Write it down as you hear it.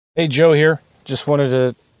Hey, Joe here. Just wanted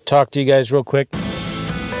to talk to you guys real quick.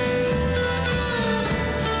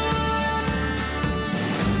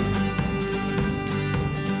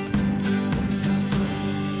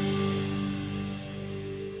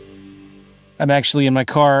 I'm actually in my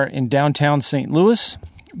car in downtown St. Louis.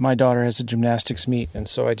 My daughter has a gymnastics meet, and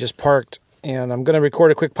so I just parked, and I'm going to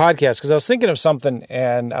record a quick podcast because I was thinking of something,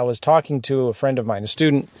 and I was talking to a friend of mine, a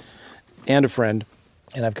student and a friend,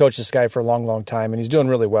 and I've coached this guy for a long, long time, and he's doing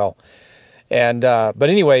really well. And but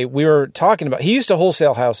anyway, we were talking about, he used to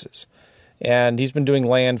wholesale houses, and he's been doing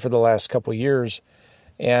land for the last couple of years.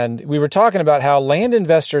 And we were talking about how land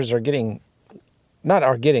investors land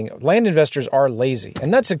investors are lazy.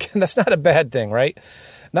 And that's not a bad thing, right?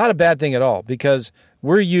 Not a bad thing at all, because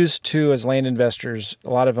we're used to, as land investors, a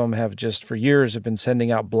lot of them have just for years have been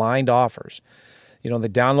sending out blind offers. You know, they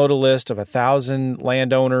download a list of 1,000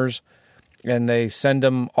 landowners, and they send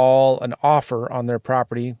them all an offer on their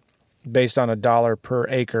property based on $1 per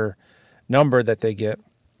acre number that they get.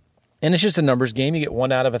 And it's just a numbers game. You get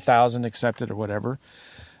 1 out of 1,000 accepted or whatever,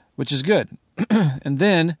 which is good. And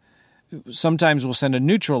then sometimes we'll send a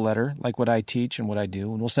neutral letter, like what I teach and what I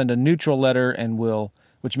do. And we'll send a neutral letter, and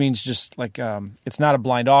which means just like, it's not a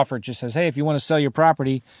blind offer. It just says, hey, if you want to sell your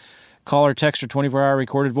property, call or text or 24-hour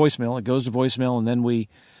recorded voicemail. It goes to voicemail, and then we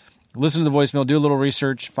listen to the voicemail, do a little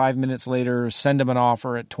research. 5 minutes later, send them an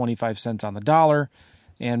offer at 25 cents on the dollar,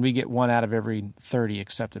 and we get 1 out of every 30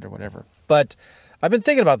 accepted or whatever. But I've been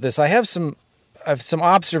thinking about this. I have some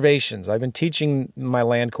observations. I've been teaching my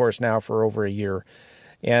land course now for over a year,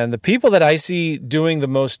 and the people that I see doing the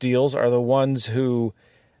most deals are the ones who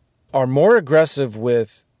are more aggressive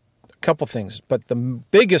with a couple things. But the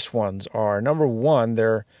biggest ones are, number one,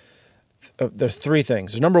 there's three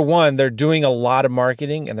things. Number one, they're doing a lot of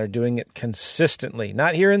marketing, and they're doing it consistently,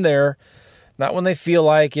 not here and there, not when they feel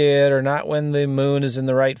like it, or not when the moon is in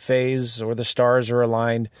the right phase or the stars are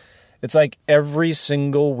aligned. It's like every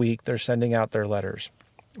single week they're sending out their letters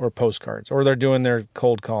or postcards, or they're doing their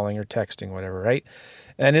cold calling or texting, whatever, right?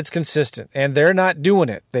 And it's consistent. And they're not doing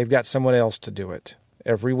it. They've got someone else to do it.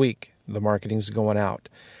 Every week the marketing's going out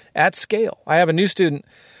at scale. I have a new student,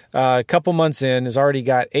 a couple months in, has already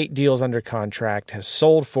got 8 deals under contract, has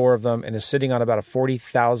sold 4 of them, and is sitting on about a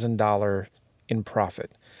 $40,000 in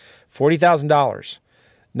profit. $40,000.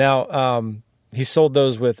 Now, he sold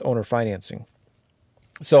those with owner financing.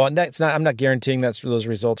 So I'm not guaranteeing those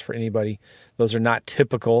results for anybody. Those are not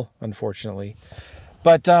typical, unfortunately.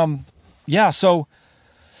 But so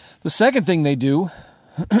the second thing they do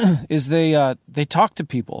is they talk to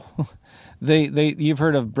people. You've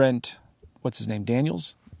heard of Brent, what's his name,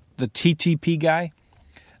 Daniels, the TTP guy.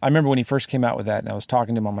 I remember when he first came out with that, and I was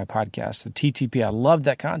talking to him on my podcast. The TTP, I loved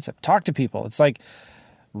that concept. Talk to people. It's like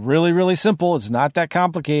really, really simple. It's not that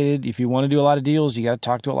complicated. If you want to do a lot of deals, you got to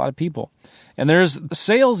talk to a lot of people. And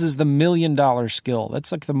sales is the $1 million skill.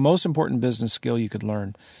 That's like the most important business skill you could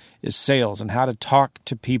learn, is sales and how to talk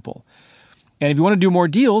to people. And if you want to do more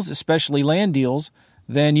deals, especially land deals,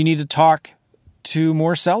 then you need to talk to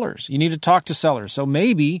more sellers. You need to talk to sellers. So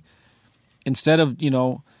maybe instead of,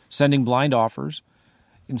 sending blind offers,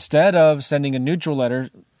 instead of sending a neutral letter,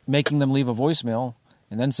 making them leave a voicemail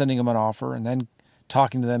and then sending them an offer and then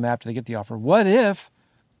talking to them after they get the offer, what if,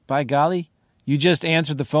 by golly, you just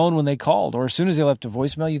answered the phone when they called, or as soon as they left a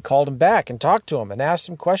voicemail, you called them back and talked to them and asked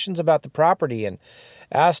them questions about the property and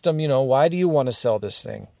asked them, why do you want to sell this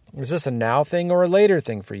thing? Is this a now thing or a later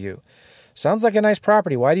thing for you? Sounds like a nice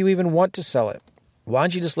property. Why do you even want to sell it? Why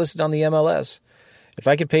don't you just list it on the MLS? If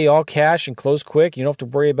I could pay you all cash and close quick, you don't have to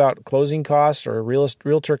worry about closing costs or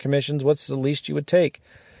realtor commissions. What's the least you would take?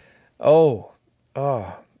 Oh,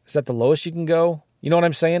 is that the lowest you can go? You know what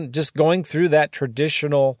I'm saying? Just going through that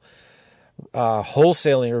traditional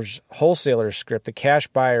wholesaler's script, the cash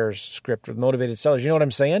buyer's script with motivated sellers. You know what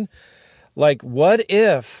I'm saying? Like, what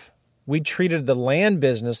if we treated the land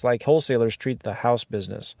business like wholesalers treat the house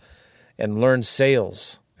business, and learn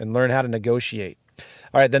sales and learn how to negotiate?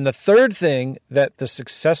 All right, then the third thing that the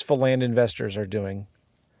successful land investors are doing,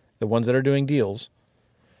 the ones that are doing deals,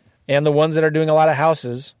 and the ones that are doing a lot of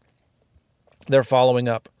houses, they're following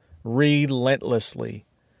up relentlessly.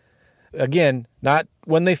 Again, not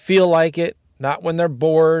when they feel like it, not when they're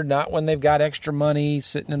bored, not when they've got extra money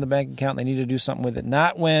sitting in the bank account, they need to do something with it,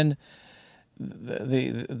 not when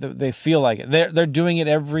they feel like it. They're doing it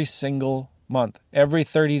every single month, every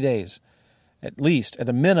 30 days, at least, at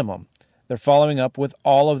a minimum. They're following up with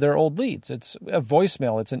all of their old leads. It's a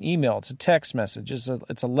voicemail, it's an email, it's a text message, it's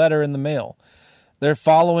a letter in the mail. They're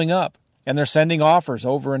following up, and they're sending offers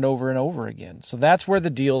over and over and over again. So that's where the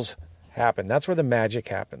deals happen. That's where the magic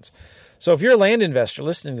happens. So if you're a land investor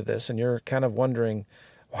listening to this and you're kind of wondering,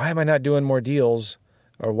 why am I not doing more deals?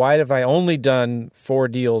 Or why have I only done 4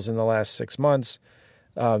 deals in the last 6 months?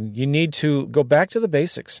 You need to go back to the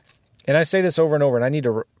basics. And I say this over and over,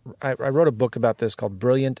 and I wrote a book about this called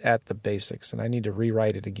Brilliant at the Basics, and I need to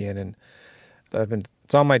rewrite it again. And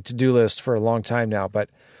it's on my to-do list for a long time now, but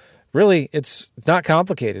really it's not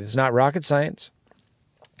complicated. It's not rocket science.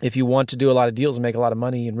 If you want to do a lot of deals and make a lot of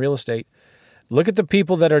money in real estate, look at the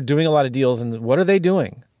people that are doing a lot of deals and what are they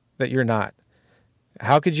doing that you're not?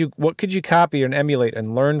 What could you copy and emulate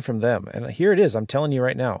and learn from them? And here it is. I'm telling you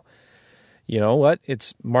right now. You know what?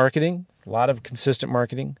 It's marketing, a lot of consistent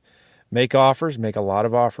marketing. Make offers, make a lot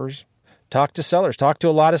of offers. Talk to sellers, talk to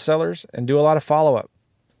a lot of sellers, and do a lot of follow-up.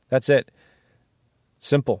 That's it.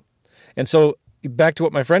 Simple. And so back to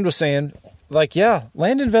what my friend was saying,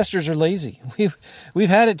 land investors are lazy. We've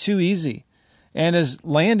had it too easy. And as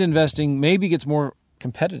land investing maybe gets more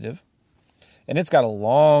competitive, and it's got a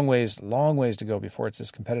long ways to go before it's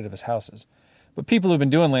as competitive as houses. But people who've been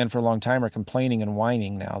doing land for a long time are complaining and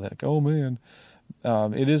whining now that, oh man,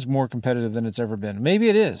 it is more competitive than it's ever been. Maybe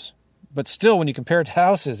it is. But still, when you compare it to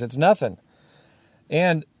houses, it's nothing.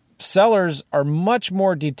 And sellers are much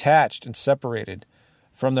more detached and separated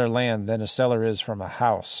from their land than a seller is from a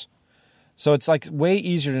house. So it's like way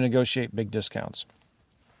easier to negotiate big discounts.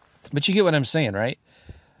 But you get what I'm saying, right?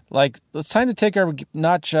 Like, it's time to take our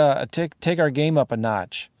take our game up a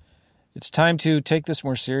notch. It's time to take this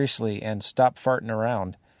more seriously and stop farting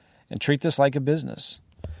around and treat this like a business.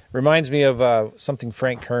 Reminds me of something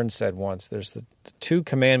Frank Kern said once. There's the 2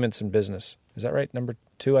 commandments in business. Is that right? Number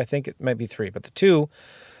 2, I think it might be 3. But the 2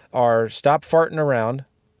 are stop farting around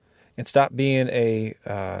and stop being a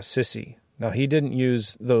sissy. Now, he didn't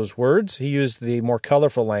use those words. He used the more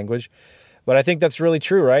colorful language. But I think that's really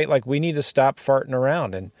true, right? Like, we need to stop farting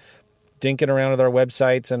around and dinking around with our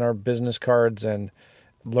websites and our business cards and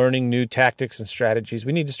learning new tactics and strategies.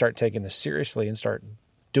 We need to start taking this seriously and start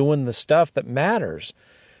doing the stuff that matters.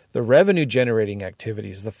 The revenue generating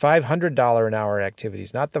activities, the $500 an hour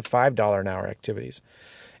activities, not the $5 an hour activities.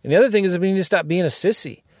 And the other thing is we need to stop being a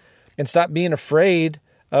sissy and stop being afraid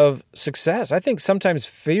of success. I think sometimes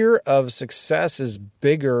fear of success is a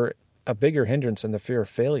bigger hindrance than the fear of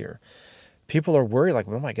failure. People are worried like,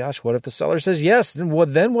 oh my gosh, what if the seller says yes? Then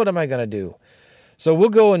what am I going to do? So we'll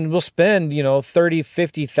go and we'll spend, $30,000,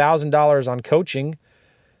 $50,000 on coaching,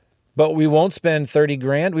 but we won't spend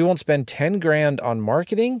 $30,000. We won't spend $10,000 on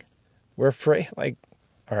marketing. We're afraid.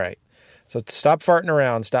 All right. So stop farting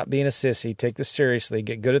around. Stop being a sissy. Take this seriously.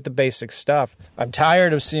 Get good at the basic stuff. I'm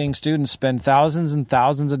tired of seeing students spend thousands and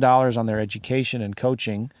thousands of dollars on their education and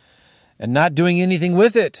coaching and not doing anything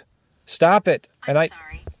with it. Stop it. I'm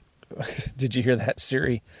sorry. Did you hear that?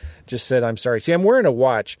 Siri just said, I'm sorry. See, I'm wearing a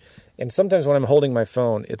watch, and sometimes when I'm holding my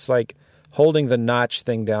phone, it's like holding the notch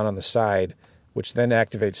thing down on the side, which then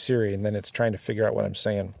activates Siri, and then it's trying to figure out what I'm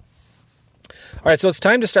saying. All right, so it's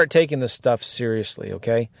time to start taking this stuff seriously,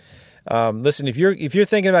 okay? Listen, if you're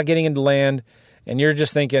thinking about getting into land and you're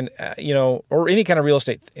just thinking, or any kind of real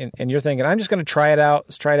estate, and you're thinking, I'm just going to try it out.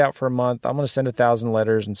 Let's try it out for a month. I'm going to send 1,000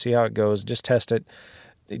 letters and see how it goes. Just test it.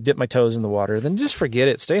 Dip my toes in the water. Then just forget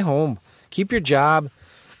it. Stay home. Keep your job.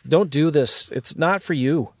 Don't do this. It's not for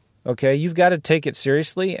you, okay? You've got to take it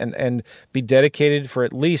seriously and be dedicated for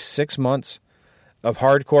at least 6 months of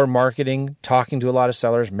hardcore marketing, talking to a lot of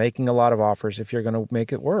sellers, making a lot of offers if you're going to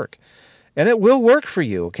make it work. And it will work for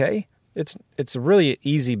you, okay? It's a really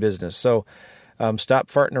easy business. So stop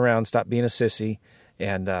farting around, stop being a sissy,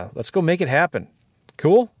 and let's go make it happen.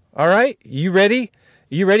 Cool? All right? You ready?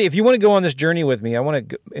 If you want to go on this journey with me, I want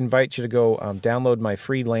to invite you to go download my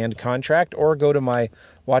free land contract or go to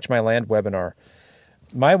watch my land webinar.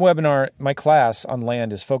 My class on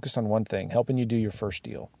land is focused on one thing, helping you do your first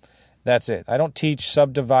deal. That's it. I don't teach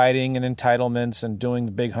subdividing and entitlements and doing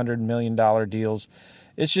the big $100 million deals.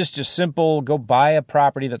 It's just a simple, go buy a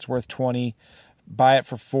property that's worth 20, buy it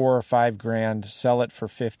for $4 or $5,000, sell it for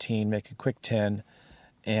 15, make a quick 10,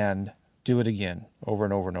 and do it again over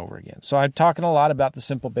and over and over again. So I'm talking a lot about the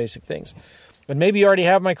simple basic things. But maybe you already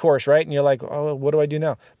have my course, right? And you're like, oh, what do I do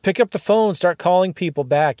now? Pick up the phone, start calling people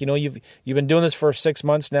back. You've been doing this for 6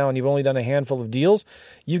 months now and you've only done a handful of deals.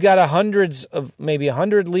 You've got maybe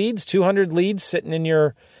 100 leads, 200 leads sitting in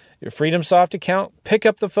your FreedomSoft account. Pick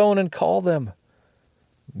up the phone and call them.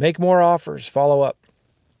 Make more offers, follow up.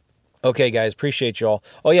 Okay, guys, appreciate you all.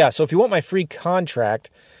 Oh yeah, so if you want my free contract,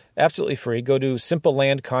 absolutely free, go to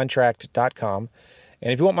simplelandcontract.com.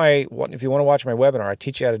 And if you want to watch my webinar, I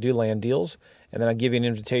teach you how to do land deals, and then I give you an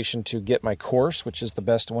invitation to get my course, which is the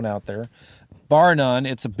best one out there. bar none.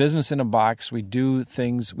 It's a business in a box. We do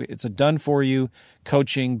things. It's a done-for-you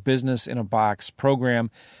coaching business in a box program,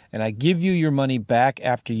 and I give you your money back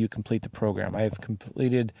after you complete the program. I have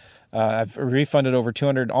completed. I've refunded over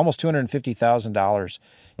almost $250,000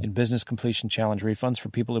 in business completion challenge refunds for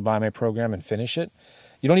people who buy my program and finish it.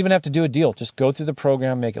 You don't even have to do a deal. Just go through the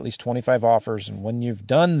program, make at least 25 offers, and when you've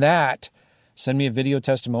done that, send me a video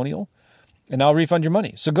testimonial, and I'll refund your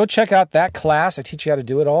money. So go check out that class. I teach you how to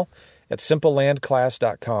do it all at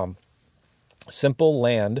simplelandclass.com.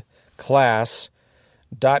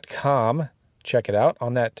 simplelandclass.com. Check it out.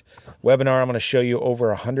 On that webinar, I'm going to show you over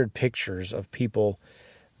 100 pictures of people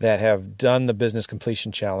that have done the business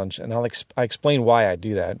completion challenge, and I explain why I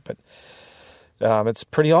do that, but it's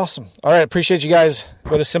pretty awesome. All right, appreciate you guys.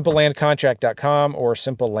 Go to simplelandcontract.com or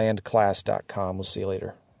simplelandclass.com. We'll see you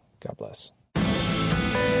later. God bless.